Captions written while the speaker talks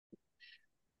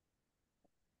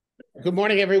Good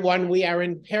morning, everyone. We are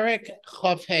in Perek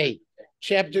Chof Hey,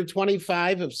 chapter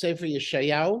 25 of Sefer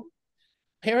Yeshayahu.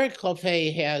 Perek Chof Hey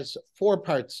has four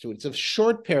parts to it. It's a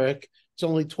short perek. It's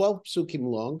only 12 psukim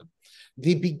long.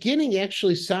 The beginning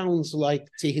actually sounds like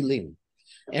Tehillim,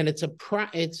 and it's a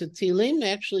Tehillim.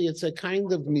 Actually, it's a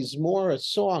kind of mizmor, a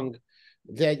song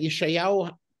that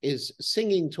Yeshayahu is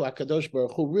singing to Hakadosh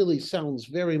Baruch Hu. Really sounds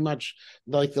very much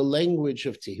like the language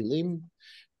of Tehillim.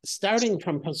 Starting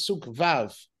from pasuk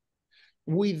Vav,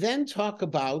 we then talk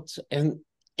about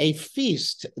a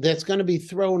feast that's going to be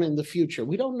thrown in the future.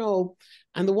 We don't know.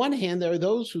 On the one hand, there are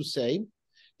those who say,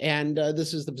 and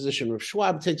this is the position of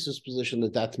Schwab takes this position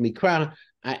that Mikra.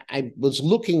 I was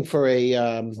looking for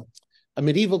a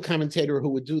medieval commentator who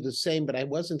would do the same, but I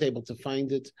wasn't able to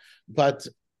find it. But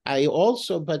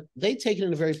they take it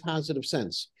in a very positive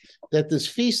sense, that this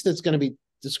feast that's going to be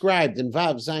described in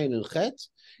Vav, Zayin, and Chet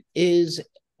is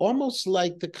almost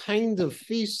like the kind of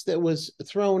feast that was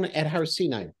thrown at Har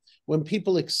Sinai when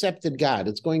people accepted God.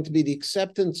 It's going to be the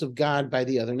acceptance of God by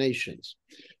the other nations.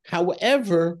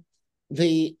 However,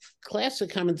 the classic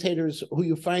commentators who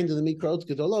you find in the Mikrot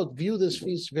Gedolot view this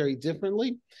feast very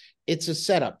differently. It's a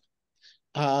setup.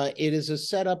 It is a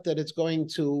setup that it's going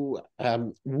to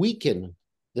weaken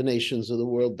the nations of the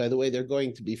world. By the way, they're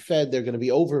going to be fed. They're going to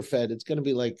be overfed. It's going to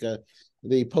be like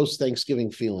the post-Thanksgiving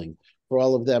feeling for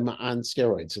all of them on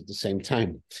steroids at the same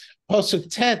time.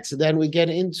 Pasuk Tet, then we get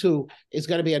into, is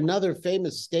going to be another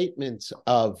famous statement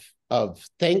of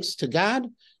thanks to God.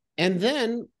 And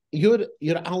then Yud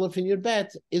Aleph and Yud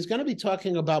Bet is going to be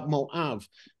talking about Moab,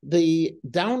 the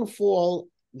downfall,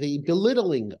 the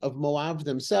belittling of Moab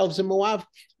themselves. And Moab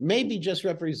may be just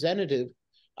representative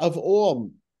of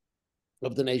all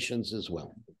of the nations as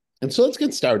well. And so let's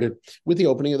get started with the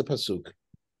opening of the Pasuk.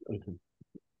 Okay.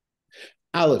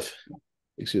 Aleph,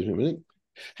 excuse me a minute.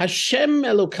 Hashem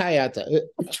Elokayata,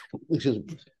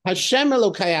 Hashem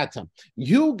Elokayata,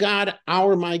 you God,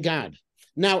 my God.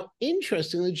 Now,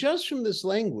 interestingly, just from this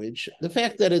language, the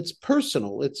fact that it's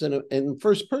personal, it's in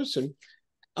first person,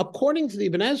 according to the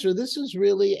Ibn Ezra, this is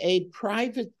really a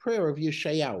private prayer of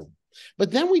Yeshayahu.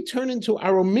 But then we turn into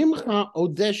Aromimcha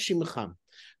Odeshimcha.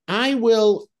 I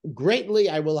will greatly,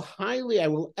 I will highly, I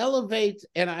will elevate,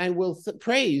 and I will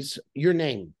praise your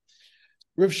name.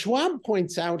 Rav Schwab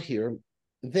points out here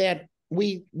that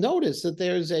we notice that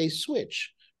there's a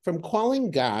switch from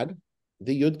calling God,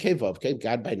 the Yud Kei Vav Kei,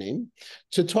 God by name,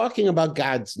 to talking about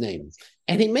God's name.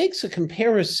 And he makes a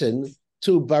comparison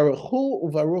to Baruch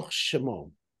Hu uVaruch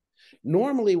Shemo.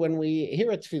 Normally, when we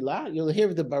hear a tefillah, you'll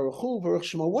hear the Baruch Hu, Baruch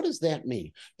Shemo. What does that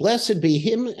mean? Blessed be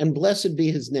him and blessed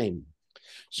be his name.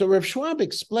 So Rav Schwab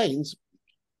explains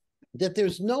that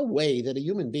there's no way that a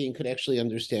human being could actually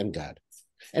understand God.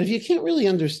 And if you can't really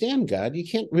understand God, you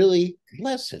can't really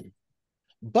bless him.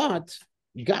 But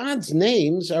God's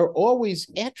names are always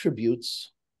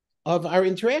attributes of our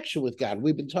interaction with God.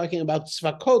 We've been talking about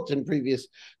Tzvakot in previous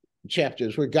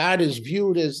chapters, where God is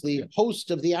viewed as the host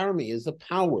of the army, as the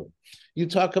power. You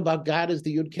talk about God as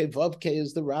the Yud Kei Vav Kei,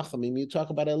 as the Rachamim. You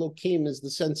talk about Elokim as the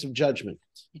sense of judgment.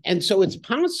 And so it's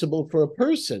possible for a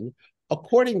person,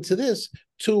 according to this,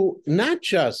 to not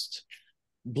just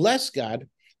bless God,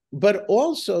 but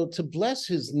also to bless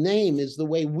his name is the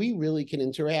way we really can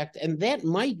interact. And that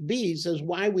might be, he says,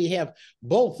 why we have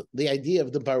both the idea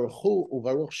of the Baruch Hu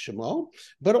uVaruch Shemo,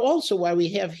 but also why we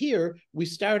have here, we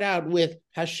start out with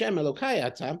Hashem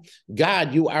Elokayata,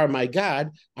 God, you are my God,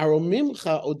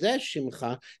 Aromimcha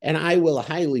Odeshimcha, and I will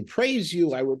highly praise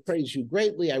you, I will praise you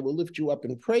greatly, I will lift you up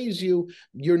and praise you,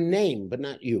 your name, but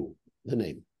not you, the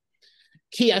name.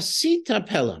 Ki asita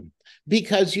pelam,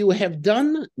 because you have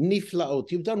done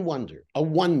niflaot, you've done a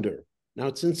wonder. Now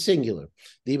it's in singular.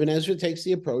 The Ibn Ezra takes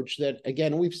the approach that,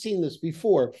 again, we've seen this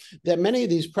before, that many of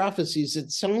these prophecies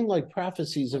that sound like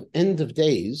prophecies of end of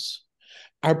days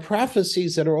are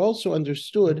prophecies that are also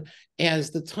understood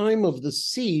as the time of the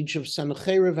siege of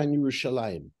Sancheiriv and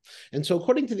Yerushalayim. And so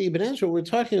according to the Ibn Ezra, we're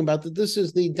talking about that this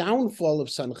is the downfall of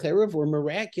Sancheiriv, where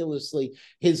miraculously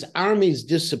his armies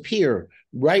disappear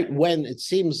right when it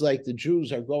seems like the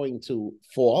Jews are going to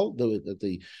fall,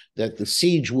 that the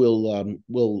siege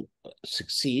will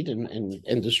succeed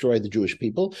and destroy the Jewish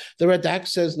people. The Radak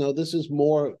says, no, this is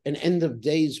more an end of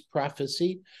days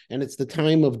prophecy, and it's the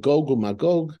time of Gog and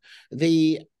Magog.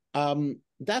 The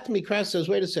Dat Mikra says,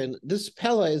 wait a second, this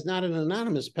Pella is not an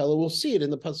anonymous Pella. We'll see it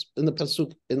in the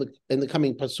pasuk in the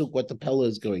coming pasuk what the Pella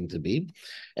is going to be,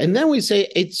 and then we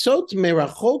say Etzot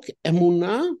merachok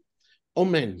emuna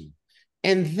omen,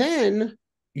 and then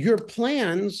your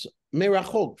plans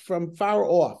merachok, from far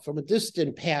off, from a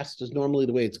distant past, is normally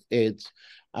the way it's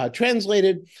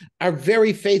translated, are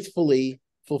very faithfully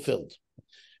fulfilled.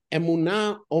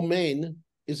 Emunah omen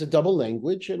is a double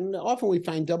language, and often we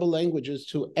find double languages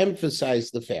to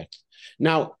emphasize the fact.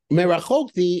 Now,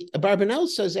 Merachok, the Barbanel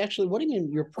says, actually, what do you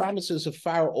mean your promises are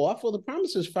far off? Well, the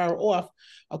promises far off,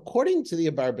 according to the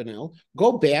Barbanel,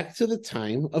 go back to the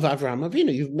time of Avraham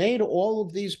Avinu. You've made all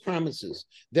of these promises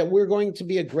that we're going to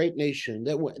be a great nation,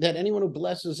 that anyone who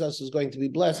blesses us is going to be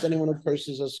blessed, anyone who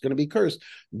curses us is going to be cursed.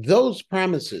 Those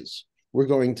promises were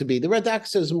going to be. The Radak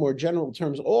says in more general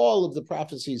terms, all of the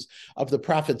prophecies of the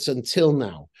prophets until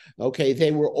now, okay,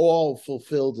 they were all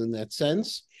fulfilled in that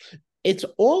sense. It's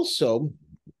also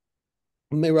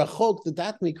Merachok, the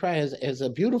Dat Mikra has a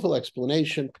beautiful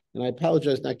explanation, and I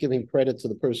apologize not giving credit to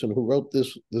the person who wrote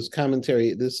this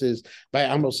commentary. This is by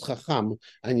Amos Chacham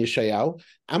on Yeshayahu.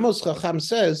 Amos Chacham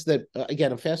says that,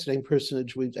 again, a fascinating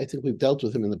personage. I think we've dealt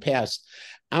with him in the past.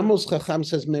 Amos Chacham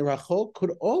says Merachok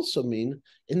could also mean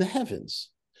in the heavens.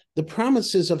 The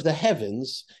promises of the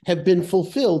heavens have been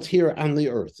fulfilled here on the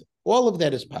earth. All of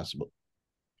that is possible.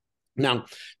 Now,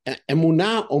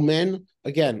 emunah omen,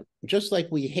 again, just like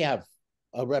we have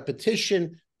a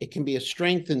repetition, it can be a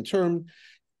strengthened term.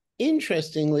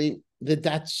 Interestingly, the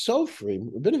Dat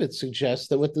Sofrim, Rabinovich suggests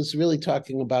that what this is really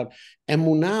talking about,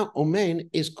 emunah omen,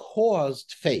 is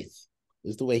caused faith,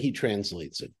 is the way he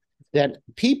translates it. That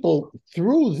people,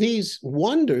 through these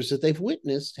wonders that they've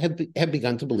witnessed, have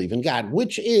begun to believe in God,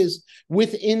 which is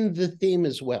within the theme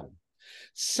as well.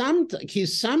 Ki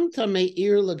samta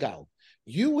me'ir legal.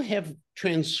 You have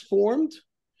transformed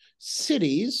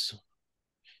cities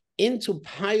into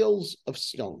piles of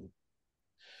stone.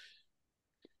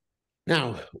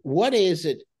 Now, what is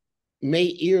it?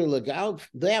 Me'ir legal,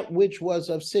 that which was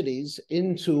of cities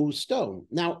into stone.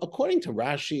 Now, according to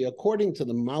Rashi, according to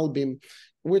the Malbim,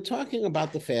 we're talking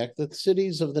about the fact that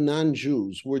cities of the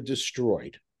non-Jews were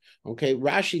destroyed. Okay,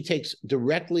 Rashi takes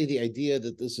directly the idea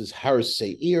that this is Har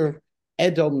Seir,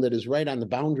 Edom, that is right on the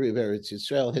boundary of Eretz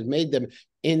Yisrael, had made them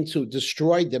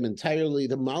destroyed them entirely.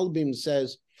 The Malbim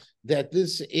says that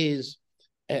this is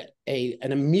an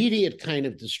immediate kind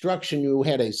of destruction. You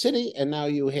had a city, and now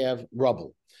you have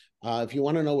rubble. If you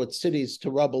want to know what cities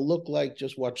to rubble look like,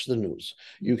 just watch the news.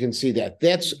 You can see that.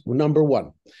 That's number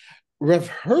one. Rav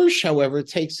Hirsch, however,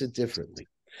 takes it differently.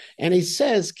 And he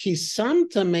says, Ki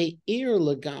samta me'ir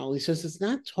legal. He says it's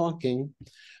not talking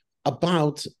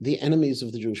about the enemies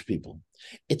of the Jewish people.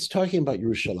 It's talking about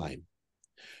Yerushalayim.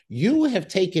 You have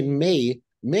taken May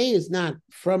is not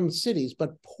from cities,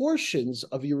 but portions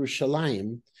of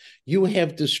Yerushalayim you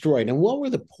have destroyed. And what were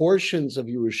the portions of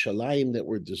Yerushalayim that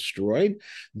were destroyed?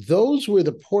 Those were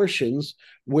the portions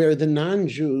where the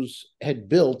non-Jews had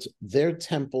built their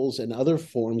temples and other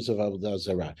forms of Avodah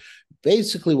Zarah.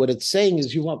 Basically, what it's saying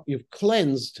is you've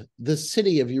cleansed the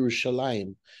city of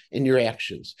Yerushalayim in your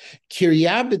actions.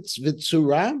 Kiryah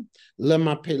v'tzura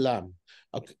lemapelam.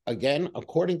 Again,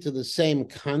 according to the same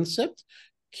concept,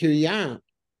 Kiryah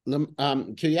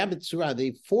B'tzura,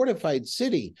 the fortified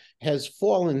city, has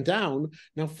fallen down.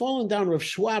 Now, fallen down, Rav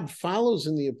Schwab follows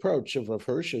in the approach of Rav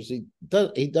Hirsch, as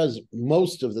he does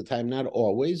most of the time, not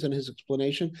always, in his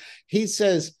explanation. He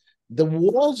says the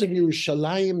walls of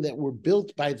Yerushalayim that were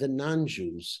built by the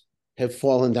non-Jews have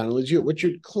fallen down. What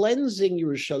you're cleansing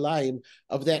Yerushalayim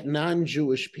of that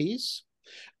non-Jewish piece.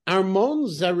 Armon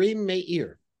Zarim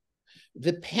Meir,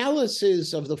 the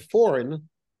palaces of the foreign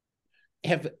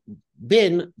have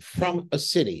been from a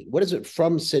city. What is it,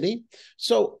 from city?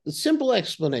 So the simple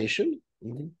explanation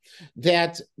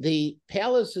that the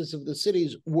palaces of the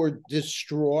cities were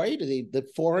destroyed. The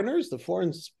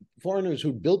foreigners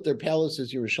who built their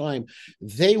palaces in Yerushalayim,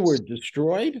 they were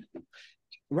destroyed.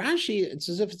 Rashi, it's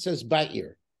as if it says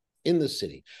Ba'ir, in the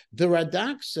city. The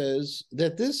Radak says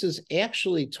that this is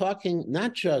actually talking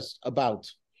not just about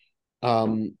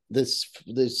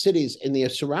the cities in the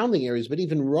surrounding areas, but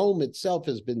even Rome itself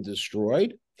has been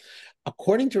destroyed.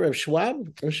 According to Rav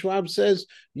Schwab says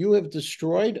you have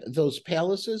destroyed those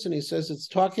palaces, and he says it's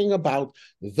talking about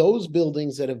those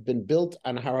buildings that have been built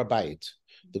on Har HaBayit,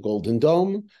 the Golden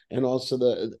Dome, and also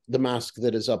the mosque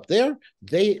that is up there.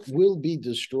 They will be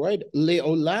destroyed.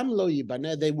 Le'olam lo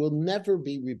yibaneh, they will never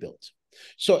be rebuilt.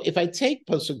 So if I take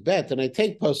Pasuk Bet and I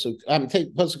take Pasuk Aleph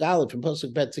and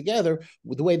Pasuk Bet together,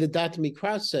 with the way the Dat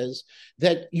Mikra says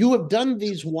that you have done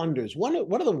these wonders. What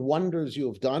are the wonders you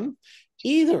have done?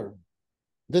 Either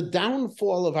the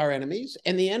downfall of our enemies,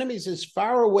 and the enemies as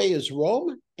far away as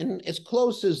Rome and as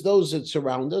close as those that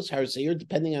surround us, Har Seir,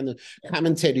 depending on the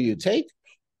commentator you take,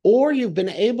 or you've been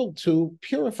able to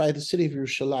purify the city of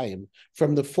Yerushalayim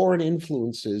from the foreign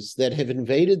influences that have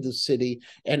invaded the city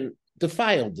and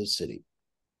defiled the city.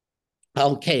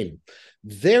 Al-Kain.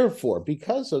 Therefore,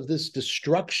 because of this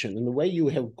destruction and the way you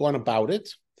have gone about it,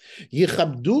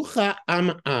 Yichabducha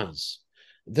am az.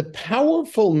 The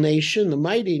powerful nation, the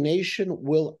mighty nation,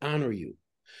 will honor you.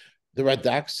 The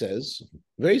Radak says,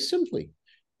 very simply,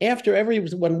 after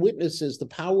everyone witnesses the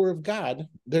power of God,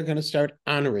 they're going to start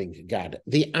honoring God.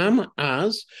 The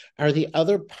Am-Az are the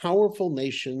other powerful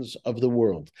nations of the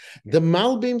world. The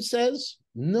Malbim says,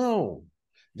 no,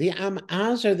 the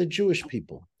Am-Az are the Jewish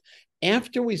people.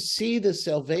 After we see the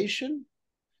salvation,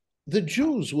 the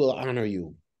Jews will honor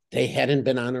you. They hadn't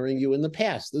been honoring you in the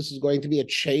past. This is going to be a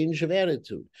change of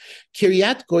attitude.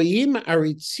 Kiryat Goyim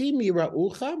Aritzim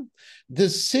Yiraucha, the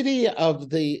city of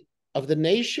the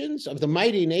nations, of the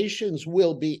mighty nations,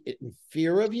 will be in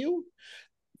fear of you.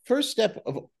 First step,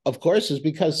 of course, is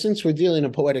because since we're dealing in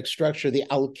a poetic structure, the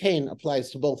Alkain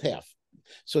applies to both half.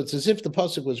 So it's as if the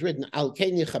pasuk was written,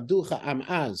 Alkain yichabducha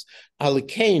am-az,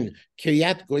 Alkain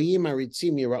kiryat goyim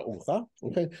aritzim yiraucha.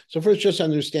 Okay, so first just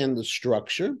understand the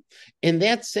structure. In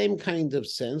that same kind of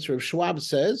sense, Rav Schwab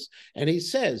says, and he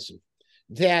says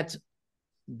that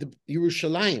the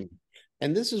Yerushalayim,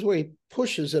 and this is where he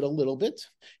pushes it a little bit.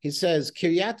 He says,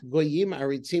 Kiryat Goyim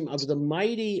Aritzim, of the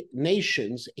mighty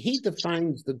nations, he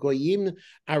defines the Goyim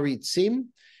Aritzim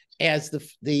as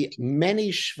the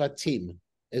many Shvatim,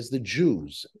 as the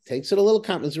Jews. Takes it a little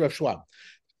complex, Rav Schwab.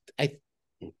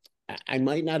 I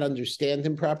might not understand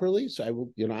him properly, so I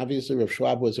will, obviously Rav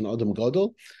Schwab was an Odom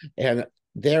Godel, and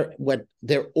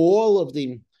they're all of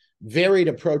the varied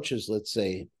approaches, let's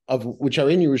say, of which are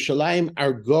in Yerushalayim,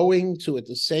 are going to at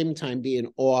the same time be in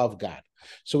awe of God.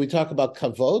 So we talk about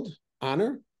kavod,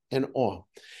 honor, and awe.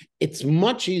 It's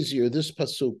much easier, this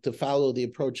pasuk, to follow the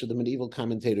approach of the medieval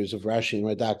commentators of Rashi and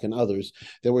Radak and others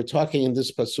that were talking in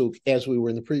this pasuk as we were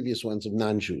in the previous ones of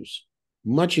non-Jews.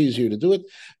 Much easier to do it,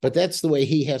 but that's the way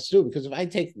he has to do it. Because if I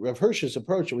take Rav Hirsch's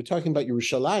approach, and we're talking about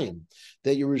Yerushalayim,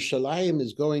 that Yerushalayim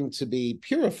is going to be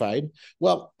purified,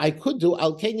 well, I could do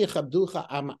Al-Ken Yechabducha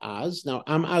Am-Az. Now,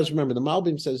 Am-Az, remember, the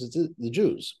Malbim says it's the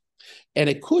Jews. And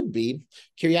it could be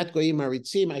Kiryat Goyim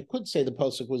Aritzim. I could say the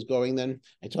pasuk was going then.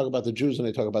 I talk about the Jews and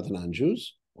I talk about the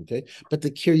non-Jews. Okay, but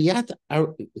the Kiryat,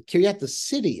 the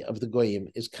city of the Goyim,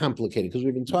 is complicated because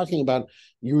we've been talking about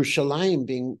Yerushalayim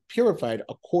being purified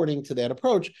according to that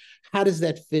approach. How does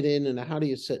that fit in, and how do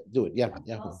you do it? Yeah.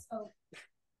 Also,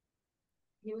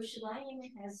 Yerushalayim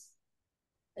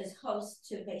is host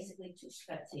to basically two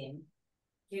Shvatim.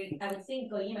 I would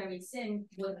think Goyim Aritzim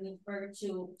would refer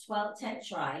to 10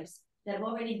 tribes that have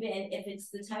already been, if it's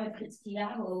the time of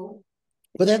Yeshayahu.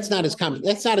 But that's not as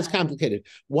complicated.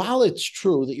 While it's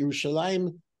true that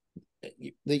Yerushalayim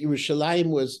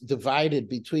was divided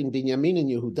between Binyamin and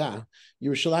Yehuda,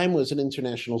 Yerushalayim was an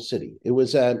international city. It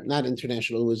was not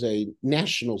international; it was a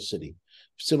national city,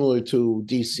 similar to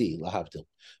DC, Lahavdil.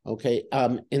 Okay,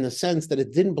 in the sense that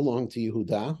it didn't belong to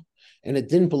Yehuda and it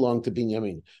didn't belong to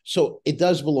Binyamin, so it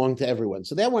does belong to everyone.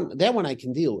 So that one I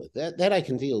can deal with. That I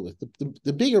can deal with.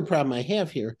 The bigger problem I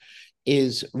have here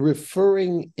is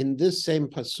referring in this same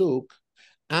pasuk,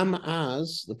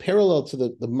 Am-Az, the parallel to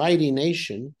the mighty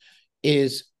nation,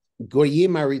 is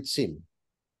Goyim Aritzim.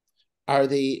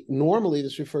 Normally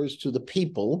this refers to the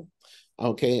people,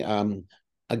 okay,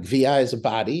 Agviyah is a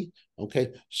body, okay,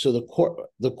 so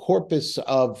the corpus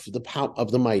of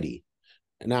the mighty.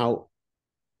 Now,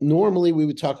 normally we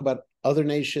would talk about other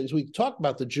nations, we talk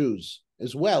about the Jews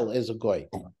as well as a goy.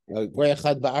 Goy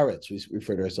echad ba'aretz, we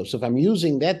refer to ourselves. So if I'm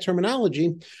using that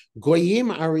terminology, goyim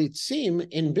aritzim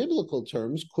in biblical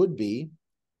terms could be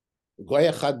goy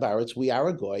echad ba'aretz, we are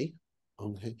a goy.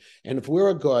 Okay. And if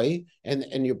we're a goy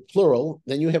and you're plural,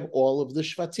 then you have all of the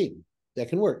shvatim. That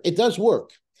can work. It does work.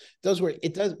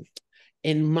 It does.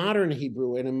 In modern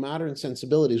Hebrew and in modern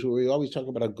sensibilities, where we always talk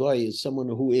about a goy as someone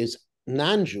who is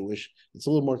non-Jewish, it's a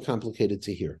little more complicated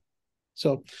to hear.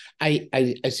 So I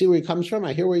see where he comes from.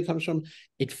 I hear where he comes from.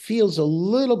 It feels a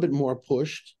little bit more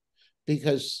pushed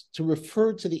because to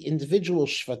refer to the individual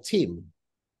shvatim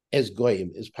as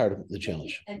goyim is part of the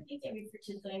challenge. I think they refer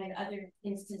to goyim in other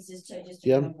instances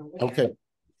too. Okay.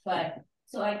 But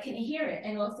so I can hear it,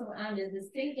 and also on the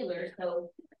singular.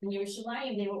 So in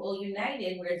Yerushalayim, they were all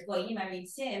united, whereas goyim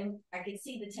aritzim, I could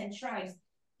see the 10 tribes.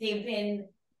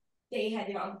 They had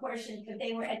their own portion, but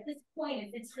they were at this point, if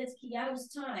it's Chizkiyahu's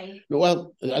time.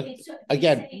 Well,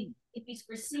 again, if he's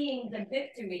foreseeing the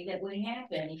victory that would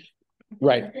happen,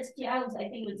 Right. I think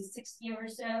it was the 6th year or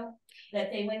so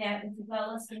that they went out into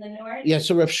Gullus in the north. Yeah,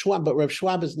 so Rav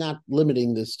Schwab is not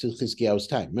limiting this to Chizkiyahu's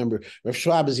time. Remember, Rav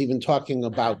Schwab is even talking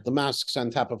about the mosques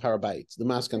on top of Har Bayit, the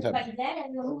mosque on top. But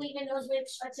then who even knows which?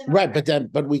 Right,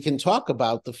 but we can talk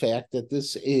about the fact that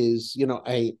this is,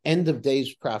 a end of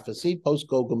days prophecy, post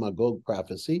Gog Magog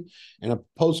prophecy, and a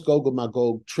post Gog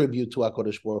Magog tribute to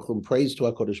HaKadosh Baruch Hu, and praise to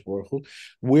HaKadosh Baruch Hu,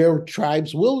 where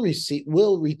tribes will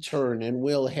return and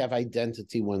will have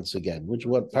identity once again.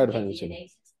 What part of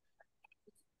it?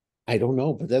 I don't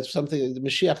know, but that's something. The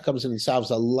Mashiach comes in and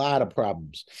solves a lot of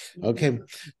problems. Okay.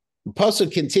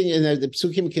 Pasuk continue, and the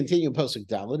psukim continue. Pasuk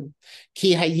Daled,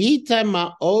 ki hayita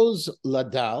ma'oz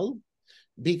ladal,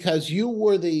 because you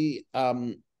were the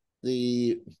ma'oz,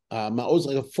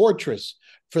 like a fortress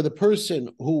for the person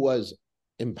who was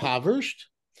impoverished.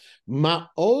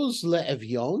 Ma'oz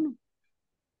le'evyon,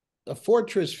 a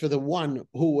fortress for the one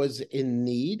who was in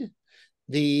need.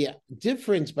 The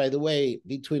difference, by the way,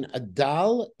 between a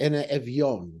dal and an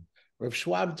evyon, Rav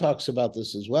Schwab talks about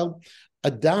this as well.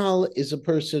 A dal is a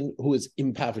person who is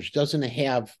impoverished, doesn't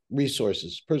have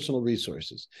resources, personal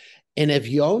resources. An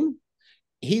evyon,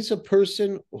 he's a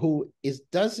person who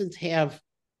doesn't have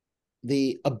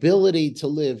the ability to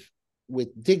live with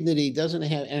dignity, doesn't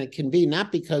have, and it can be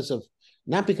not because of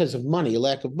money, a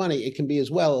lack of money. It can be as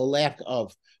well a lack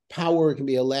of power. It can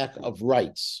be a lack of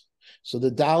rights. So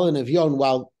the Dal and Evyon,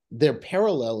 while they're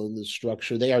parallel in the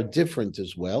structure, they are different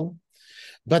as well.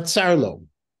 But Tsarlo,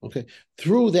 okay,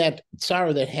 through that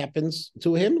tsar that happens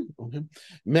to him, the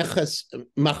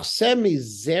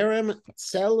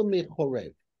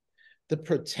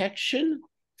protection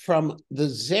from the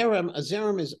zerem. A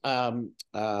zerem is a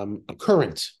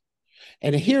current,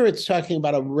 and here it's talking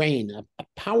about a rain, a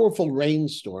powerful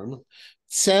rainstorm.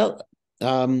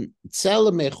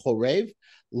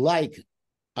 Like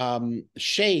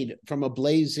shade from a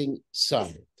blazing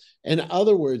sun. In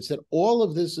other words, that all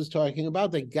of this is talking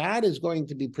about that God is going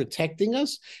to be protecting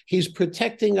us. He's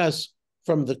protecting us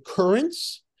from the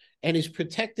currents, and he's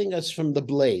protecting us from the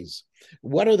blaze.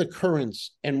 What are the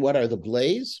currents and what are the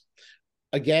blaze?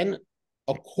 Again,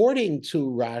 according to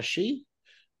Rashi,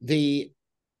 the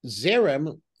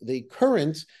zerem, the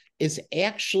current, is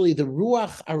actually the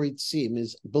ruach aritzim,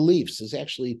 is beliefs, is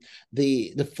actually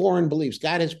the foreign beliefs.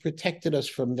 God has protected us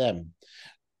from them.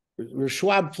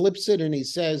 Schwab flips it and he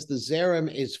says the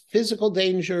zerem is physical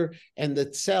danger, and the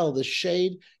tzel, the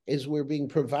shade, is we're being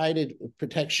provided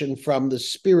protection from the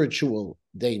spiritual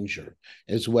danger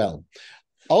as well.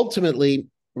 Ultimately,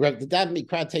 Rav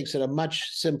Mikra takes it a much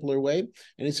simpler way,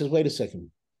 and he says, wait a second,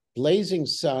 blazing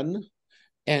sun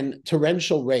and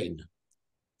torrential rain.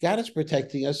 God is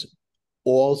protecting us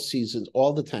all seasons,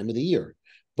 all the time of the year,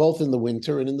 both in the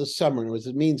winter and in the summer.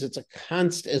 It means it's a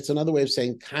constant, it's another way of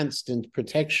saying constant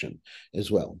protection as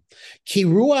well. Ki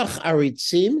ruach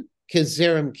aritzim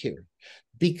kezerem kir,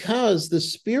 because the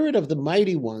spirit of the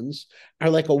mighty ones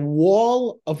are like a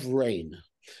wall of rain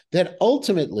that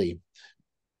ultimately,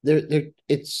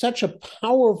 it's such a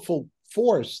powerful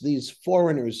force, these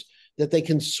foreigners, that they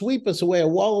can sweep us away, a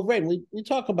wall of rain. We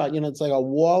talk about, it's like a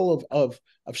wall of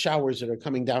showers that are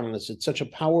coming down on us. It's such a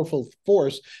powerful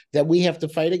force that we have to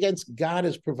fight against. God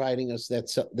is providing us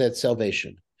that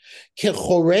salvation.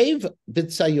 Kechorev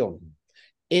b'tzayon.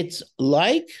 It's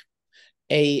like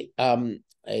a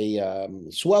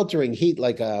sweltering heat,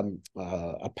 like a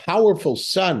powerful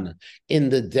sun in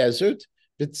the desert.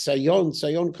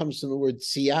 B'tzayon comes from the word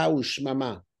tziyah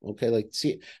u'shmama. Okay, like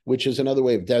which is another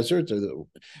way of desert, or the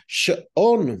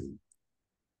she'on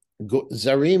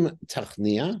zarim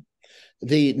tachnia,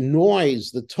 the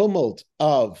noise, the tumult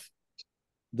of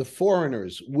the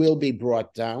foreigners will be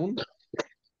brought down.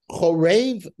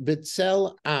 Chorev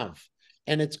b'tzel av,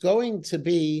 and it's going to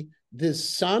be this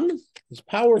sun, this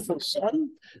powerful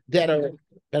sun, that are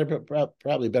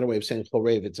probably a better way of saying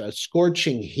chorev. It's a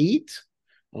scorching heat.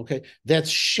 Okay,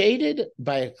 that's shaded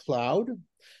by a cloud.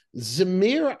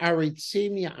 Zemir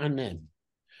aritzim ya'anem,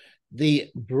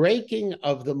 the breaking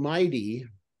of the mighty,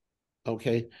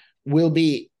 okay, will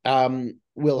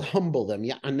humble them.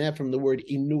 Ya'aneh from the word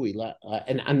inui,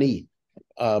 an ani,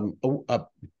 a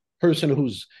person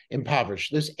who's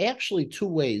impoverished. There's actually two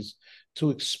ways to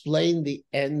explain the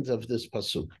end of this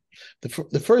pasuk.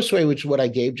 The first way, which is what I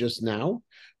gave just now,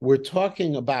 we're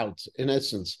talking about, in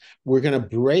essence, we're going to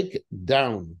break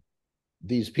down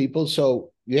these people.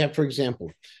 So you have, for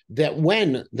example, that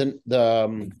when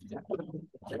the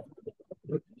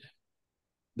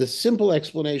simple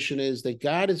explanation is that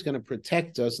God is going to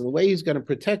protect us, and the way he's going to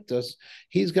protect us,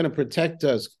 he's going to protect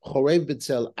us. Chorev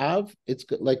b'tzel av, it's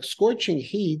like scorching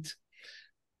heat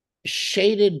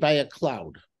shaded by a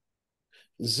cloud.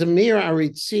 Zamir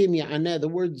aritzim ya'aneh. The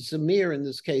word zamir in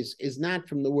this case is not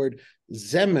from the word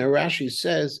zemer. Rashi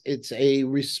says it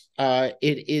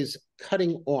is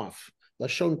cutting off.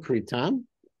 Lashon kritam.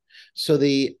 So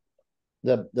the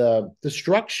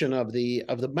destruction of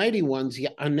the mighty ones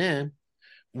ya'aneh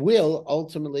will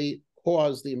ultimately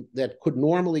cause that could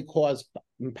normally cause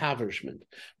impoverishment,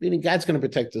 meaning God's going to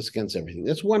protect us against everything.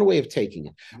 That's one way of taking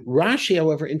it. Rashi,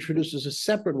 however, introduces a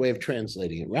separate way of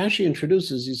translating it. Rashi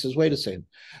he says, wait a second,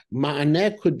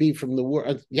 ma'aneh could be from the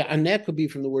word, ya'aneh could be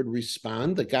from the word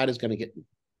respond, that God is going to get,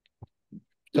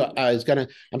 is going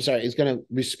to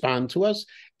respond to us.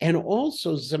 And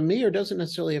also zamir doesn't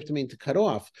necessarily have to mean to cut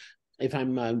off. If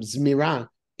I'm zmirah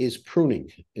is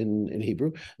pruning in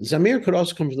Hebrew. Zamir could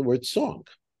also come from the word song.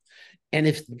 And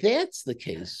if that's the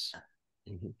case,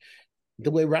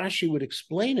 the way Rashi would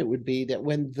explain it would be that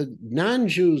when the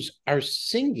non-Jews are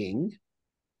singing,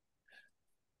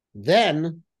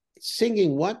 then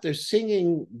singing what? They're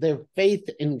singing their faith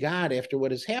in God after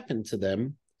what has happened to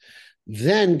them,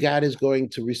 then God is going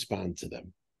to respond to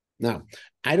them. Now,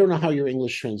 I don't know how your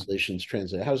English translations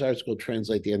translate. How's our school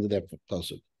translate the end of that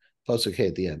pasuk? Pasuk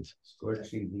at the end.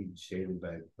 Scorching heat shaded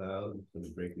by a cloud from the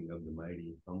breaking of the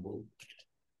mighty humble.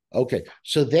 Okay,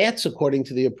 so that's according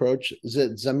to the approach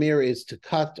that zamir is to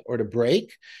cut or to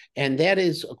break, and that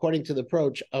is according to the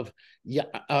approach of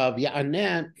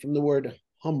ya'aneh from the word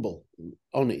humble,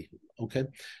 oni. Okay,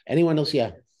 anyone else?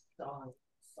 Yeah,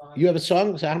 you have a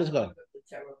song. So how does it go?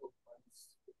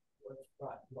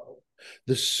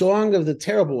 The song of the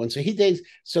terrible one. So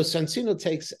Sansino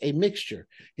takes a mixture.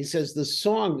 He says the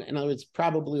song, in other words,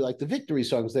 probably like the victory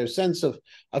songs, their sense of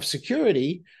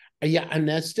security,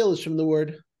 ya'aneh still is from the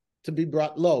word to be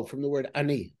brought low, from the word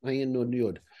ani, ayin nun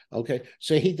yud. Okay,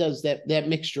 so he does that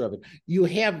mixture of it.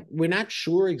 We're not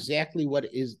sure exactly what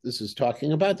this is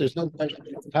talking about. There's no question.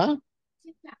 Huh?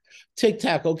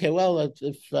 TikTok. Okay, well,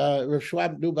 if Rav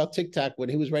Schwab knew about TikTok when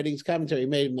he was writing his commentary, he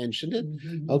may have mentioned it.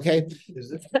 Okay,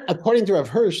 according to Rav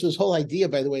Hirsch, this whole idea,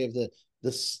 by the way, of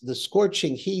the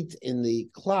scorching heat in the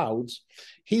clouds,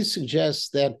 he suggests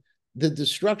that the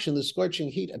scorching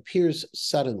heat appears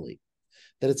suddenly.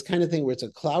 That it's kind of thing where it's a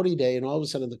cloudy day and all of a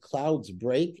sudden the clouds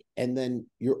break and then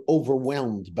you're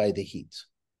overwhelmed by the heat.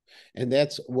 And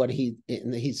that's what he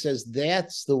says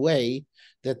that's the way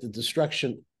that the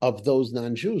destruction of those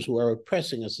non-Jews who are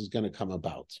oppressing us is going to come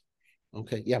about.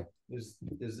 Okay, yeah. Is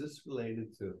this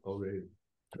related to Chorev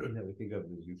that we think of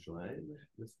as Yushalayim?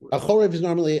 A Chorev is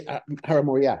normally Har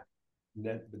Moriah.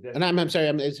 And I'm sorry,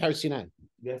 it's Har Sinai.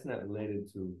 That's not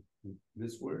related to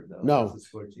this word, though.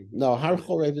 No. Har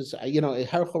Chorev is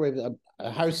Har Chorev,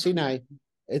 Har Sinai.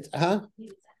 It's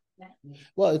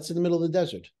well, it's in the middle of the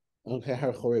desert. Okay,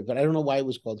 Har Chorev, but I don't know why it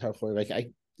was called Har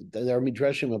Chorev. There are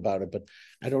midrashim about it, but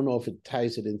I don't know if it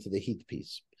ties it into the heat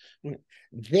piece.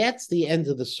 That's the end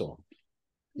of the song.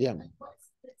 Yeah.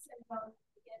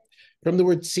 From the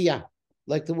word tziyah,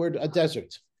 like the word a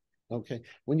desert. Okay,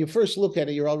 when you first look at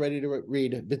it, you're all ready to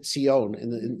read Bitzion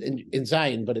in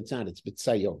Zion, but it's not. It's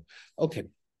Bitzayon. Okay,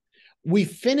 we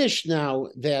finished now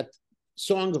that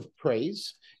song of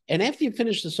praise, and after you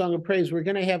finish the song of praise, we're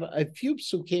going to have a few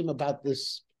psukim about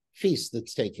this feast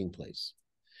that's taking place.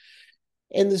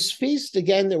 And this feast,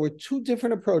 again, there were two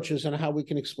different approaches on how we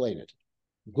can explain it: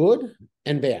 good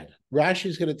and bad. Rashi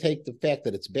is going to take the fact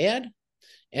that it's bad,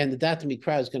 and the Dat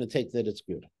Mikra is going to take that it's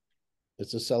good.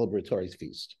 It's a celebratory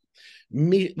feast.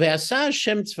 And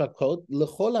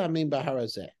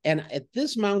at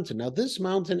this mountain, now this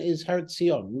mountain is Har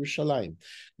Tzion, Yerushalayim.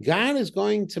 God is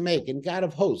going to make, and God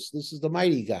of hosts, this is the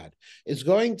mighty God, is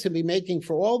going to be making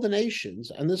for all the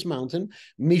nations on this mountain,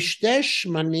 Mishdesh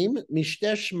Manim,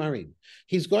 Mishdesh Marim.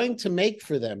 He's going to make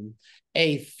for them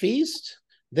a feast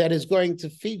that is going to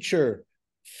feature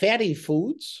fatty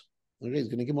foods. Okay, he's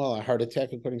going to give them all a heart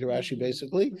attack, according to Rashi,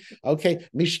 basically. Okay,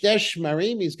 Mishdesh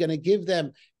Marim, he's going to give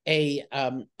them a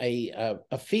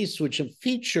feast which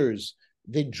features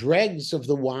the dregs of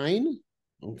the wine.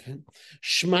 Okay,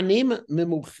 Shmanim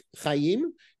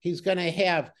Memuchayim, he's going to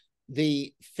have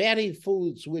the fatty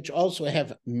foods which also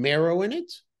have marrow in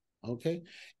it. Okay,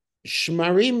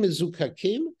 Shmarim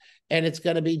Mezukakim, and it's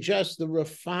going to be just the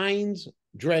refined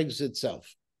dregs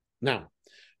itself. Now,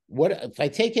 what if I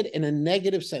take it in a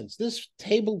negative sense? This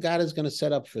table God is going to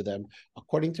set up for them,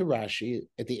 according to Rashi,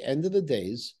 at the end of the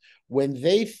days, when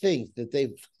they think that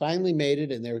they've finally made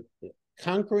it and they're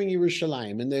conquering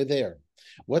Yerushalayim and they're there.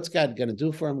 What's God going to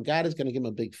do for them? God is going to give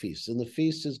them a big feast, and the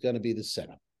feast is going to be the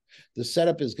setup. The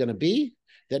setup is going to be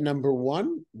that, number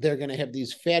one, they're going to have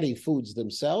these fatty foods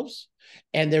themselves,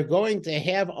 and they're going to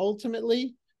have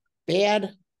ultimately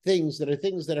bad things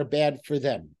that are bad for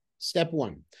them. Step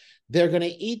one. They're going to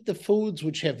eat the foods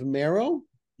which have marrow,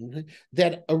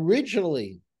 that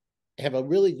originally have a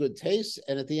really good taste,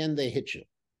 and at the end they hit you.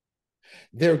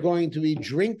 They're going to be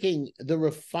drinking the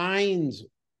refined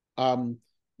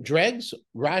dregs.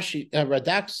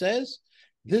 Radak says,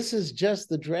 this is just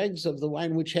the dregs of the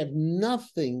wine which have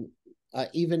nothing,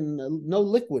 even no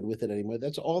liquid with it anymore.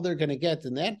 That's all they're going to get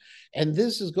in that. And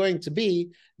this is going to be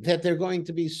that they're going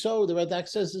to be so, the Radak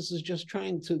says this is just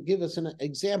trying to give us an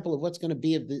example of what's going to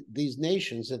be of these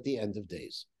nations at the end of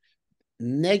days.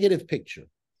 Negative picture.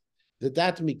 The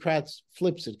Dat Mikrat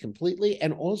flips it completely,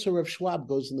 and also Rav Schwab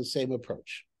goes in the same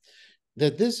approach.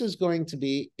 That this is going to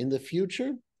be, in the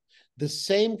future, the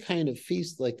same kind of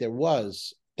feast like there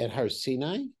was at Har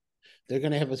Sinai. They're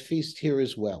going to have a feast here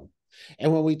as well.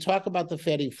 And when we talk about the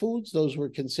fatty foods, those were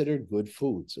considered good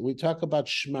foods. When we talk about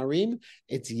shmarim,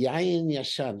 it's yayin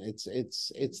yashan.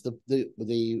 It's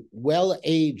the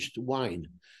well-aged wine,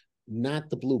 not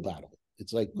the blue bottle.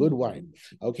 It's like good wine,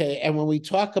 okay? And when we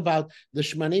talk about the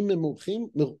shmanim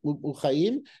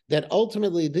muchayim, that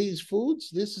ultimately these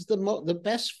foods, this is the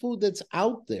best food that's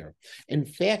out there. In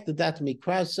fact, the Dat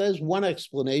Mikra says one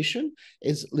explanation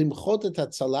is limchot et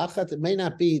hatzalachat. It may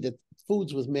not be the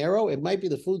foods with marrow. It might be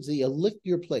the foods that you lick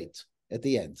your plate at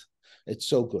the end. It's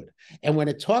so good. And when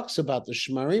it talks about the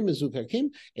shmarim mezukakim,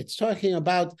 it's talking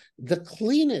about the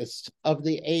cleanest of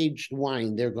the aged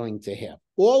wine they're going to have.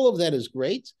 All of that is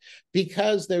great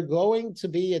because they're going to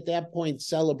be at that point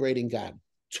celebrating God.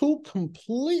 Two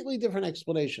completely different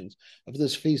explanations of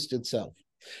this feast itself.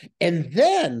 And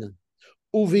then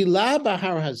Uvila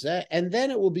bahar hazeh, and then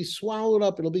it will be swallowed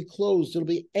up. It'll be closed. It'll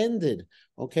be ended.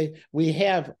 Okay, we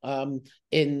have when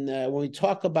we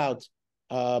talk about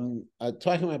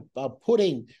talking about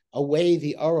putting away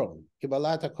the aron,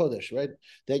 Kibbalat HaKodesh, right?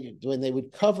 That when they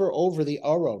would cover over the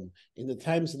aron in the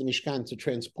times of the Mishkan to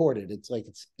transport it, it's like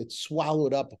it's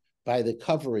swallowed up by the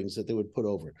coverings that they would put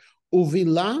over.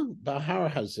 Uvila bahar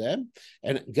hazeh,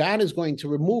 and God is going to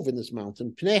remove in this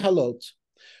mountain pnei halot,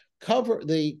 cover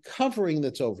the covering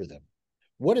that's over them.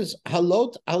 What is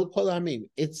halot al kol hamim?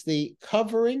 It's the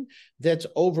covering that's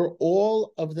over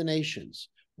all of the nations.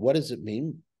 What does it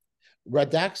mean?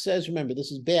 Radak says, remember,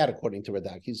 this is bad according to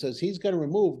Radak. He says he's going to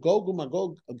remove Gog and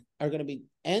Magog are going to be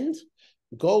end.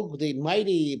 Gog, the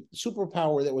mighty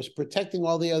superpower that was protecting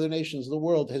all the other nations of the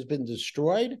world, has been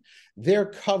destroyed. Their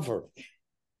cover,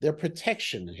 their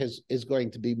protection is going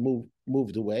to be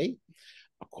moved away.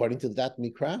 According to that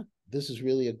Mikra, this is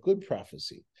really a good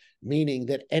prophecy, meaning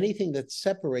that anything that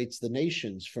separates the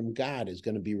nations from God is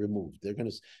going to be removed. They're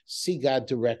going to see God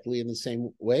directly in the same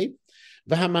way.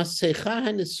 And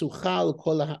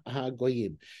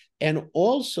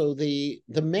also the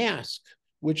mask,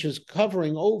 which is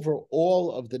covering over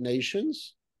all of the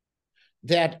nations,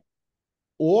 that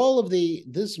all of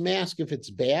this mask, if it's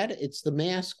bad, it's the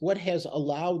mask, what has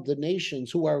allowed the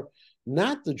nations who are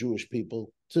not the Jewish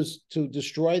people to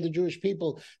destroy the Jewish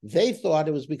people. They thought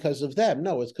it was because of them.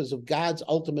 No, it's because of God's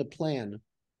ultimate plan.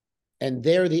 And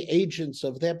they're the agents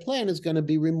of that plan is going to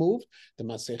be removed. The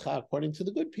Masecha, according to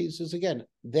the good pieces, again,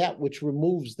 that which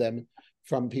removes them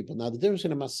from people. Now, the difference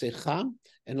in a Masecha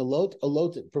and a lot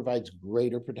provides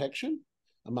greater protection.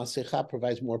 A Masecha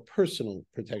provides more personal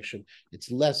protection. It's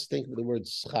less, think of the word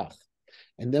schach.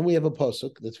 And then we have a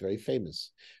posuk that's very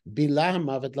famous. Bilah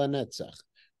mavet lanetzach.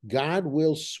 God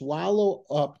will swallow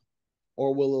up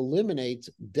or will eliminate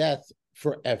death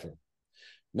forever.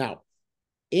 Now,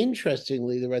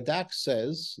 interestingly, the Radak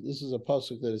says, this is a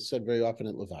pasuk that is said very often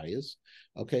at Levayas,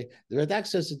 okay? The Radak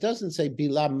says it doesn't say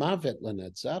Bila Mavet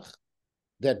Lanetzach,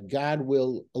 that God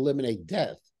will eliminate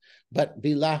death, but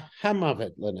Bila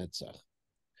Hamavet Lanetzach.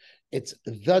 It's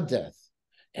the death.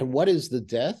 And what is the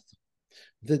death?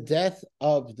 The death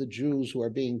of the Jews who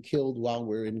are being killed while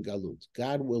we're in Galut.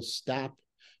 God will stop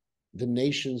the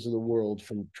nations of the world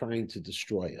from trying to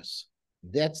destroy us.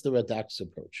 That's the Radak's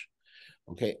approach.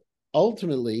 Okay.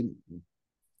 Ultimately,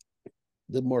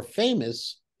 the more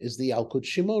famous is the Yalkut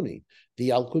Shimoni. The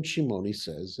Yalkut Shimoni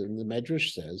says, and the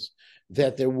Medrash says,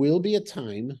 that there will be a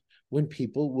time when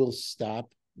people will stop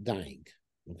dying.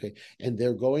 Okay. And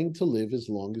they're going to live as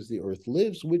long as the earth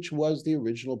lives, which was the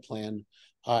original plan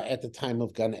at the time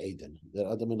of Gan Eden, that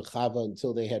Adam and Chava,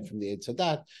 until they had from the Eitz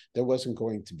Hadat, there wasn't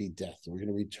going to be death. We're going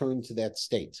to return to that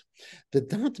state. The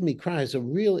Dat Mikra is a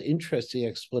real interesting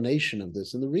explanation of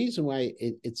this. And the reason why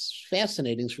it's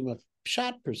fascinating is from a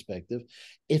pshat perspective,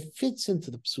 it fits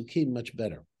into the psukim much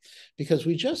better. Because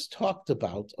we just talked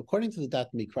about, according to the Dat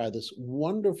Mikra, this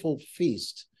wonderful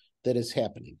feast that is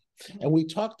happening. And we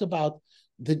talked about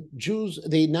the Jews,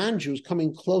 the non-Jews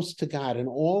coming close to God, and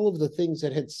all of the things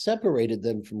that had separated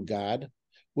them from God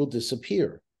will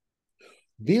disappear.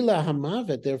 Bila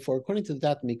Hamavet, therefore, according to the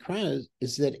Dat Mikra,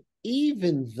 is that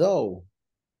even though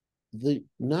the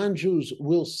non-Jews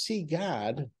will see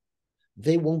God,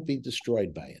 they won't be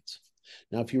destroyed by it.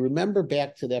 Now, if you remember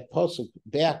back to that pasuk,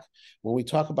 back when we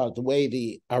talk about the way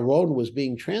the Aron was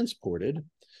being transported,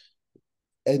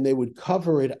 and they would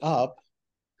cover it up,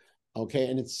 okay,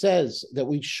 and it says that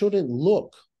we shouldn't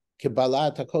look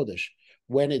Kabbalat HaKodesh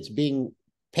when it's being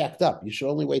packed up. You should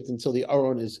only wait until the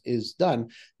Aron is done.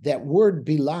 That word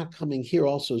Bilah coming here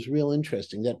also is real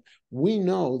interesting, that we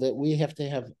know that we have to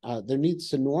have, there needs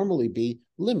to normally be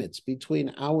limits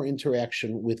between our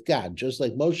interaction with God, just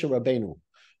like Moshe Rabbeinu.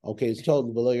 Okay, it's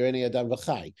told,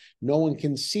 no one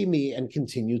can see me and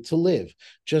continue to live.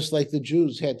 Just like the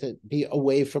Jews had to be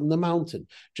away from the mountain.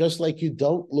 Just like you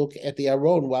don't look at the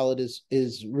Aron while it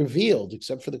is revealed,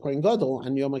 except for the Kohen Gadol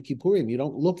on Yom Kippurim. You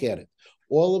don't look at it.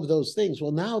 All of those things.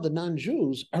 Well, now the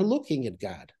non-Jews are looking at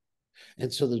God.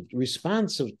 And so the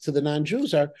response to the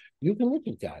non-Jews are, you can look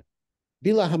at God.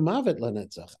 Bila hamavet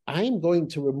lanetzach. I am going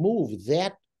to remove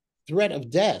that threat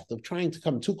of death, of trying to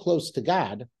come too close to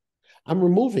God. I'm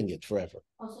removing it forever.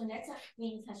 Also, Netzach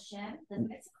means Hashem. Does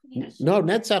Netzach mean Hashem? No,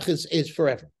 Netzach is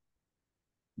forever.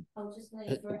 Oh, just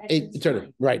like for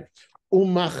eternity, right.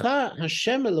 Umacha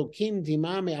Hashem Elokim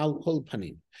dima me'al kol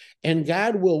panim, and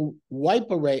God will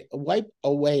wipe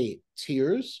away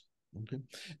tears. Okay.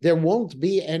 There won't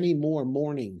be any more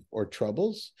mourning or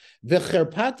troubles.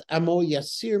 V'cherpat amo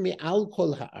yasir me'al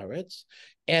kol haaretz,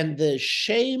 and the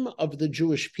shame of the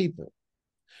Jewish people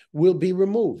will be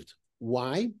removed.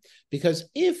 Why? Because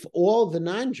if all the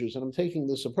non-Jews, and I'm taking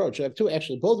this approach, I have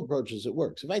both approaches it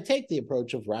works. If I take the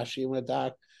approach of Rashi and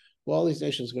Radak, well, all these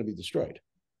nations are going to be destroyed.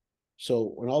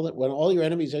 So when all your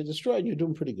enemies are destroyed, you're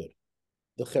doing pretty good.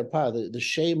 The cherpa, the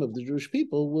shame of the Jewish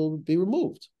people will be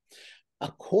removed.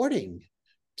 According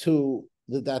to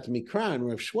the Dat Mikra and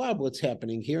Rav Schwab, what's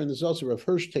happening here, and there's also Rav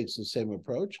Hirsch takes the same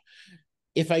approach.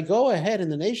 If I go ahead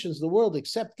and the nations of the world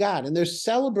accept God, and they're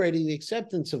celebrating the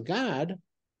acceptance of God,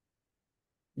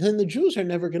 then the Jews are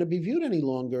never going to be viewed any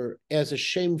longer as a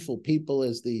shameful people,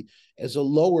 as a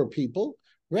lower people.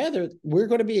 Rather, we're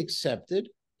going to be accepted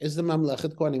as the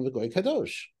Mamlechet Kohanim V'Goy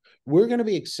Kadosh. We're going to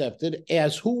be accepted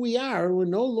as who we are, and we're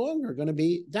no longer going to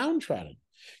be downtrodden.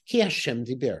 Ki Hashem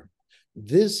Diber.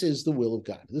 This is the will of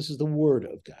God. This is the word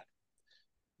of God.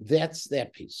 That's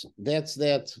that piece. That's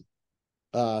that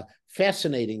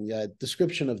fascinating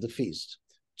description of the feast.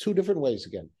 Two different ways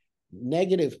again.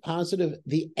 Negative, positive,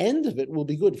 the end of it will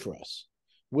be good for us.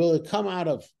 Will it come out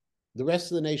of the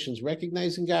rest of the nations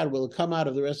recognizing God? Will it come out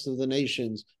of the rest of the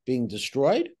nations being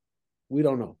destroyed? We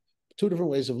don't know. Two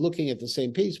different ways of looking at the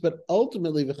same piece, but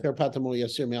ultimately, the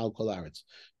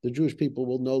Jewish people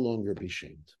will no longer be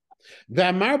shamed.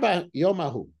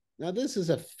 Yomahu. Now, this is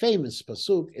a famous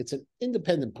pasuk. It's an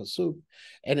independent pasuk,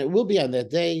 and it will be on that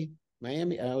day.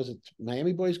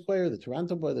 Miami Boys Choir, the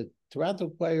Toronto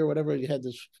Choir, whatever. You had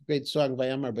this great song,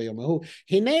 Vayamar Bayomahu.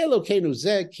 Hinei Elokeinu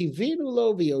zeh kivinu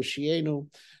lo v'yoshienu.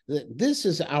 This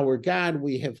is our God.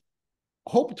 We have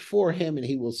hoped for him, and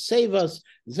he will save us.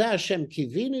 Zeh Hashem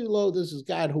kivinu lo. This is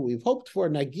God who we've hoped for.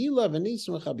 Nagila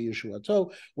v'nismacha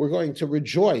b'yeshuato. We're going to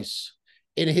rejoice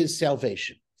in his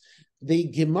salvation. The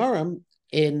Gemara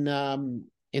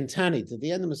in Tanit, at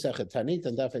the end of Masechet Tanit,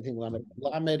 and I think Lamed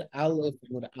Aleph,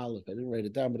 I didn't write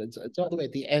it down, but it's all the way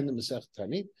at the end of Masechet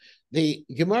Tanit. The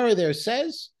Gemara there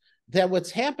says that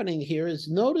what's happening here is,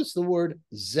 notice the word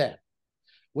zeh.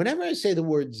 Whenever I say the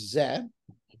word zeh,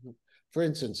 for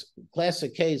instance,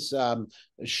 classic case,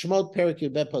 Shmot Perek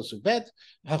Yud Pasuk Bet,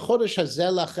 HaChodesh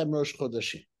Hazeh Lachem Rosh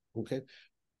Chodeshim. Okay,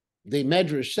 the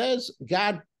Medrash says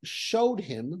God showed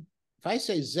him. If I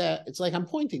say zeh, it's like I'm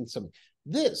pointing to something.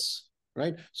 This.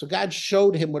 Right? So God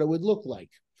showed him what it would look like.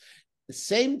 The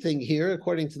same thing here,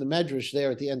 according to the Medrash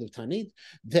there at the end of Tanit,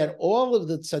 that all of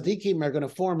the tzaddikim are going to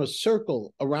form a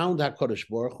circle around HaKadosh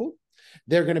Baruch Hu.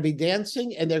 They're going to be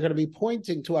dancing, and they're going to be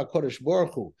pointing to HaKadosh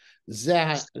Baruch Hu.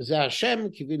 Zeh Hashem,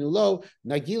 kivinu lo,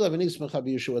 nagila v'nismacha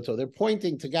b'yeshuato. They're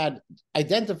pointing to God,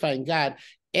 identifying God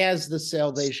as the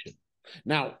salvation.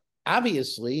 Now,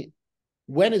 obviously,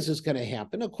 when is this going to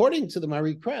happen? According to the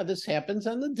Marikra, this happens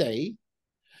on the day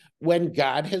when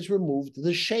God has removed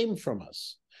the shame from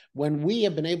us, when we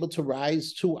have been able to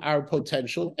rise to our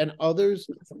potential and others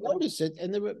notice it,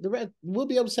 and we'll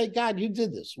be able to say, God, you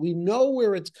did this. We know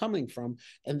where it's coming from,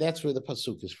 and that's where the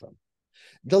pasuk is from.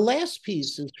 The last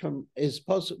piece is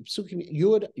pasukim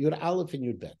Yud Aleph and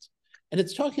Yud Bet, and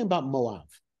it's talking about Moab.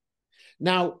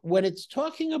 Now, when it's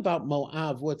talking about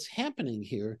Moab, what's happening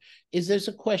here is there's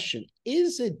a question.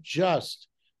 Is it just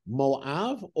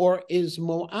Moav, or is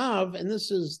Moav, and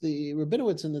this is the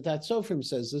Rabinowitz in the Dat Sofrim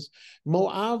says this,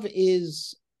 Moav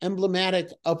is emblematic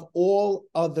of all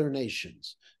other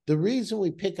nations. The reason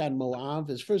we pick on Moav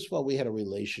is, first of all, we had a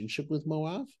relationship with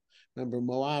Moav. Remember,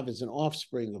 Moav is an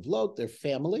offspring of Lot, their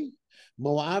family.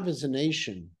 Moav is a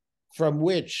nation from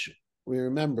which, we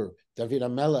remember, David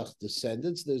HaMelech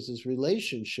descendants. There's this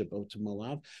relationship to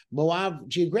Moav. Moav,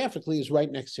 geographically, is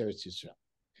right next to Eretz Yisrael.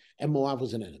 And Moav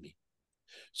was an enemy.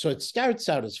 So it starts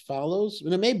out as follows,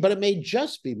 but it may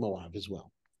just be Moab as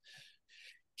well.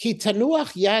 Ki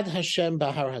tanuach yad Hashem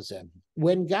bahar hazem.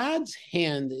 When God's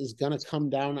hand is going to come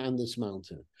down on this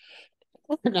mountain.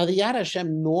 Now, the Yad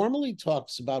Hashem normally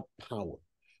talks about power.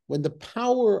 When the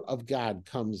power of God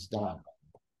comes down.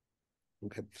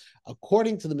 Okay.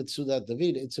 According to the Mitzudat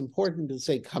David, it's important to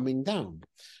say coming down,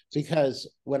 because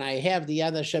when I have the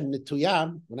Yad Hashem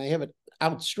Nituyah, when I have it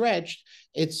outstretched,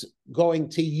 it's going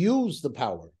to use the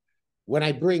power. When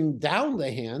I bring down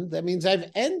the hand, that means I've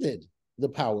ended the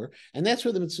power, and that's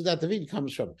where the Mitzudat David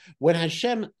comes from. When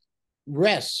Hashem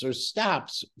rests or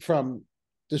stops from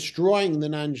destroying the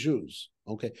non-Jews,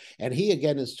 okay, and he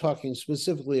again is talking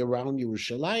specifically around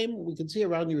Yerushalayim. We can see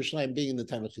around Yerushalayim being in the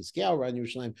time of Chizkiyahu. Around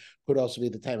Yerushalayim could also be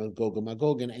the time of Gog and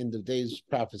Magog and end of days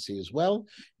prophecy as well.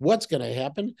 What's going to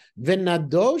happen?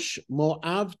 V'nadosh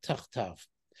Moav tachtav.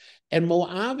 And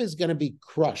Moab is going to be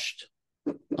crushed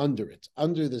under it,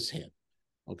 under this hand.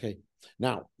 Okay.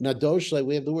 Now, Nadosh, like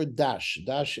we have the word dash.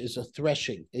 Dash is a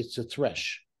threshing. It's a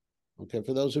thresh. Okay.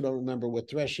 For those who don't remember what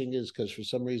threshing is, because for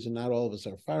some reason not all of us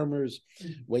are farmers.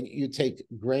 When you take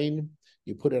grain,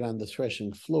 you put it on the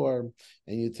threshing floor,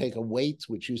 and you take a weight,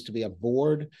 which used to be a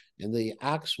board, and the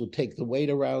ox would take the weight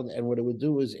around, and what it would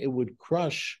do is it would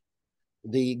crush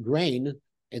the grain.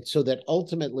 And so that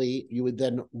ultimately you would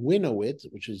then winnow it,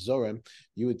 which is Zorem.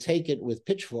 You would take it with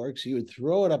pitchforks, you would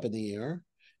throw it up in the air,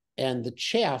 and the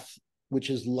chaff, which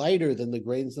is lighter than the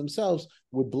grains themselves,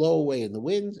 would blow away in the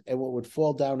wind, and what would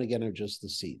fall down again are just the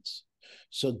seeds.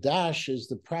 So dash is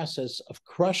the process of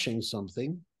crushing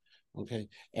something, okay?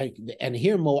 And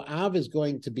here Moab is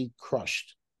going to be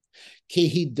crushed.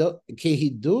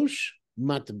 Kihidush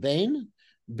matbein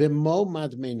b'mo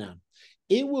madmena.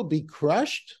 It will be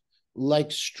crushed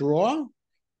like straw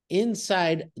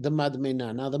inside the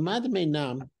madmena. Now, the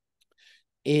madmena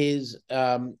is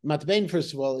matbein,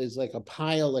 first of all, is like a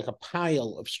pile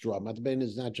of straw. Matbein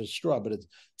is not just straw, but it's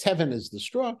teven is the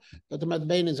straw, but the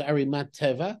madbein is arimat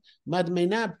teva.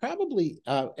 Madmena probably,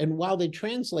 and while they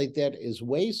translate that as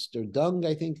waste or dung,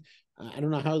 I think, I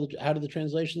don't know how do the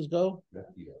translations go?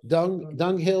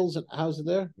 Dung hills, and how's it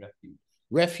there?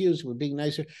 Refuse, we're being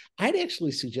nicer. I'd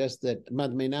actually suggest that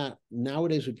madmena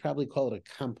nowadays would probably call it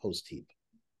a compost heap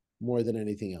more than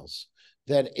anything else.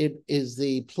 That it is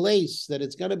the place that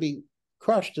it's going to be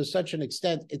crushed to such an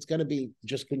extent, it's going to be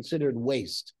just considered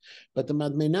waste. But the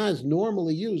madmena is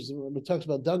normally used, when it talks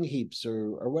about dung heaps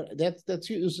or what, that's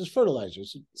used as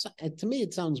fertilizers. To me,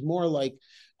 it sounds more like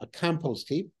a compost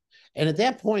heap. And at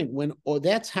that point,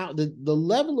 that's how the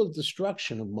level of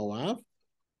destruction of Moab,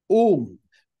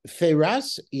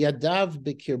 Feras Yadav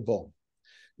Bikirbo.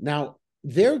 Now,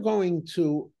 they're going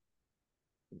to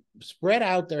spread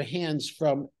out their hands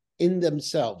from in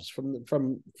themselves,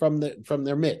 from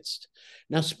their midst.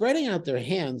 Now, spreading out their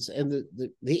hands, and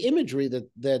the imagery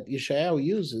that Yeshayahu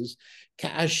uses,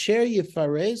 Ka'asher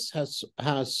Yifares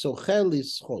HaSochel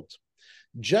Lischot,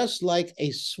 just like a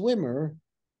swimmer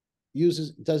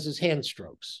does his hand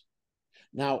strokes.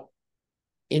 Now,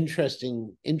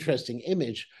 interesting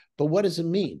image, but what does it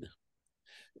mean?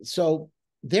 So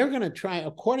they're going to try,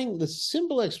 according to the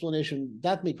simple explanation,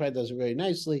 Dat Mikra does it very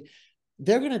nicely,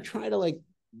 they're going to try to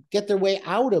get their way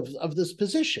out of this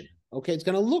position. Okay, it's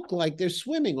going to look like they're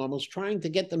swimming, almost trying to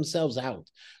get themselves out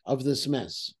of this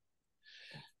mess.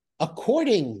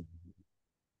 According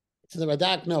to the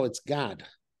Radak, no, it's God.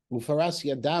 Ufaras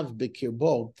Yadav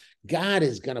Bikirbo, God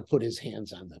is going to put his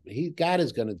hands on them. God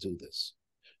is going to do this.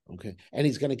 Okay, and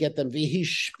he's going to get them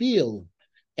v'hishpil,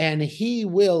 and he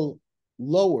will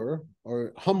lower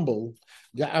or humble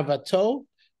ga'avato,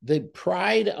 the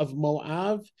pride of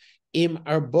Moab, im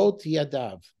arbot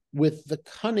yadav, with the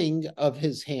cunning of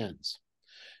his hands.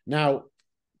 Now,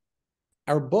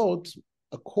 arbot,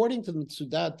 according to the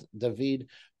Mitzudat David,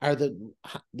 are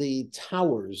the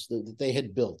towers that they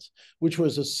had built, which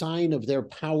was a sign of their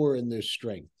power and their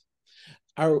strength.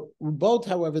 Our boat,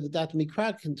 however, the Dat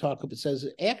Mikra can talk about, says,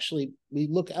 actually, we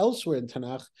look elsewhere in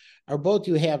Tanakh, our boat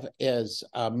you have as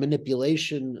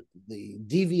manipulation, the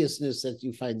deviousness that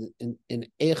you find in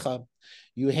Echa,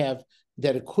 you have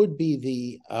that it could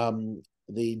be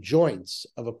the joints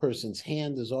of a person's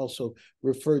hand is also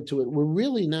referred to it. We're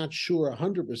really not sure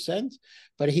 100%,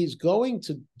 but he's going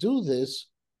to do this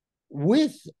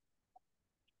with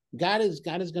God is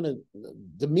going to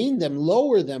demean them,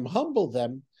 lower them, humble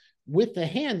them with the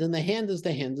hand, and the hand is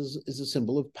a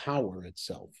symbol of power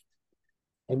itself.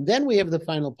 And then we have the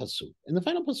final pasuk, and the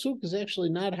final pasuk is actually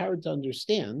not hard to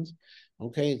understand.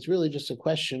 Okay, it's really just a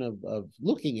question of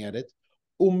looking at it.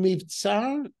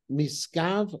 Umivtsar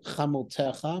miskav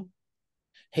chamotecha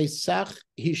hesach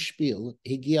hishpil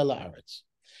higia laaretz.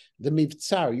 The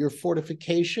mivtsar, your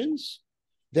fortifications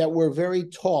that were very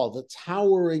tall, the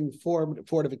towering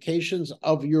fortifications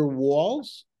of your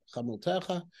walls,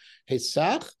 chamotecha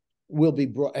hesach will be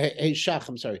brought. Heshach,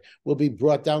 I'm sorry, will be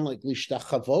brought down like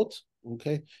lishtachavot.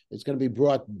 Okay, it's going to be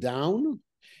brought down.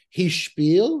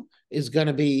 Hishpil is going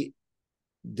to be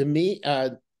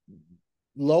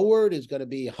lowered, is going to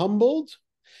be humbled.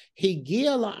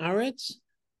 Higia la'aretz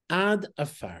ad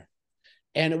afar.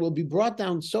 And it will be brought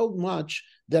down so much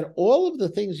that all of the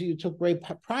things you took great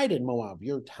pride in, Moab,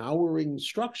 your towering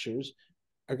structures,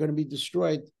 are going to be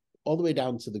destroyed all the way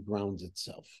down to the ground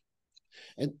itself.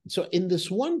 And so in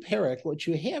this one parak, what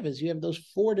you have is you have those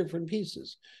four different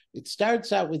pieces. It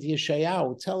starts out with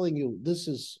Yeshayahu telling you, this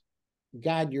is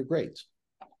God, you're great.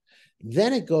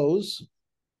 Then it goes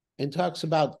and talks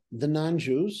about the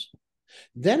non-Jews.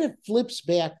 Then it flips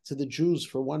back to the Jews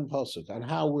for one pasuk on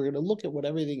how we're going to look at what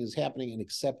everything is happening and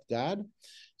accept God.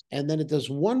 And then it does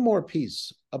one more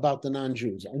piece about the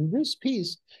non-Jews. And this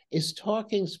piece is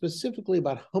talking specifically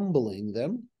about humbling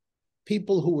them,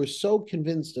 people who were so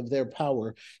convinced of their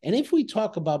power. And if we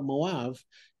talk about Moab,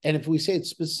 and if we say it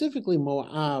specifically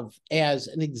Moab as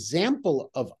an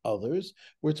example of others,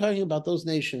 we're talking about those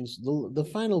nations, the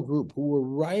final group who were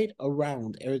right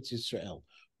around Eretz Yisrael,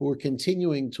 who are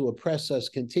continuing to oppress us,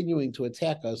 continuing to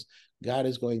attack us. God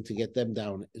is going to get them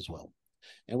down as well.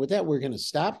 And with that, we're going to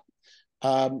stop.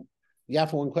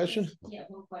 Yafa, one question? Yeah,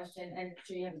 one question. And I'm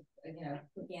sure you have a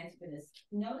quick answer for this.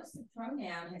 Notice the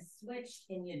pronoun has switched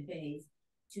in your base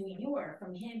to your,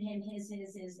 from him, his,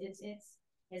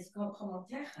 it's called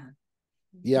chomotecha.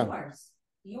 Yeah. Yours.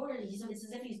 So it's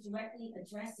as if he's directly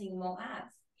addressing Moab,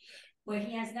 where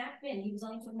he has not been. He was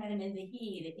only talking about him in the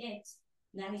he, the it.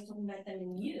 Now he's talking about them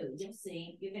in you. You'll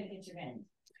see. You're going to get your end.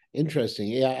 Interesting.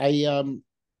 Yeah,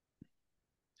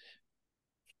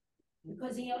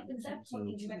 because he opens up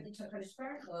talking directly to her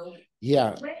sparkle.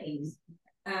 Yeah. Ways.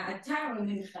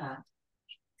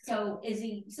 So is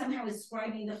he somehow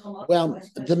ascribing the chomot? Well,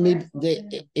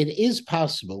 it is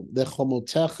possible. The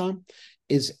chomotecha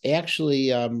is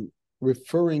actually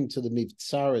referring to the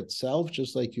mivtsar itself,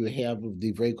 just like you have of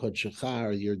divrei kodshecha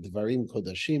or your dvarim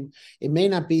kodashim. It may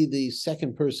not be the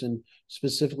second person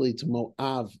specifically to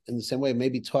Moab in the same way. It may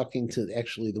be talking to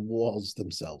actually the walls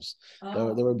themselves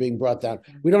that were being brought down.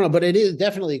 We don't know, but it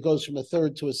definitely goes from a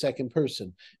third to a second person.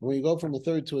 And when you go from a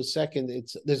third to a second,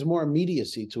 there's more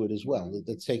immediacy to it as well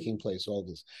that's taking place. All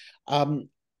this.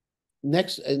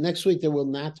 Next week there will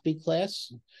not be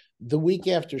class. The week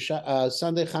after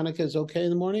Sunday Hanukkah is okay in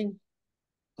the morning.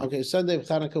 Okay, Sunday of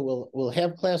Hanukkah we'll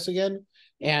have class again,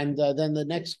 and then the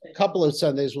next couple of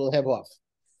Sundays we'll have off.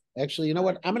 Actually, you know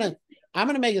what? I'm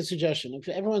gonna make a suggestion. If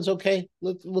everyone's okay,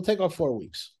 we'll take off 4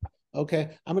 weeks. Okay,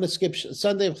 I'm gonna skip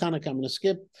Sunday of Hanukkah. I'm gonna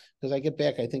skip because I get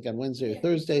back I think on Wednesday or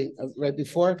Thursday right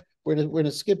before. We're gonna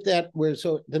skip that.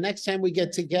 So the next time we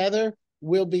get together,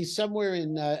 we'll be somewhere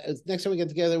in. Next time we get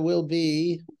together, we'll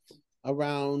be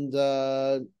around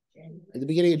at the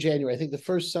beginning of January. I think the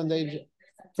first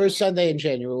Sunday in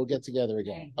January, we'll get together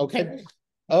again. Okay.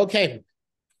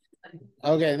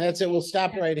 And that's it. We'll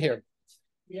stop right here.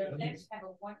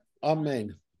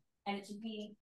 Amen. And it should be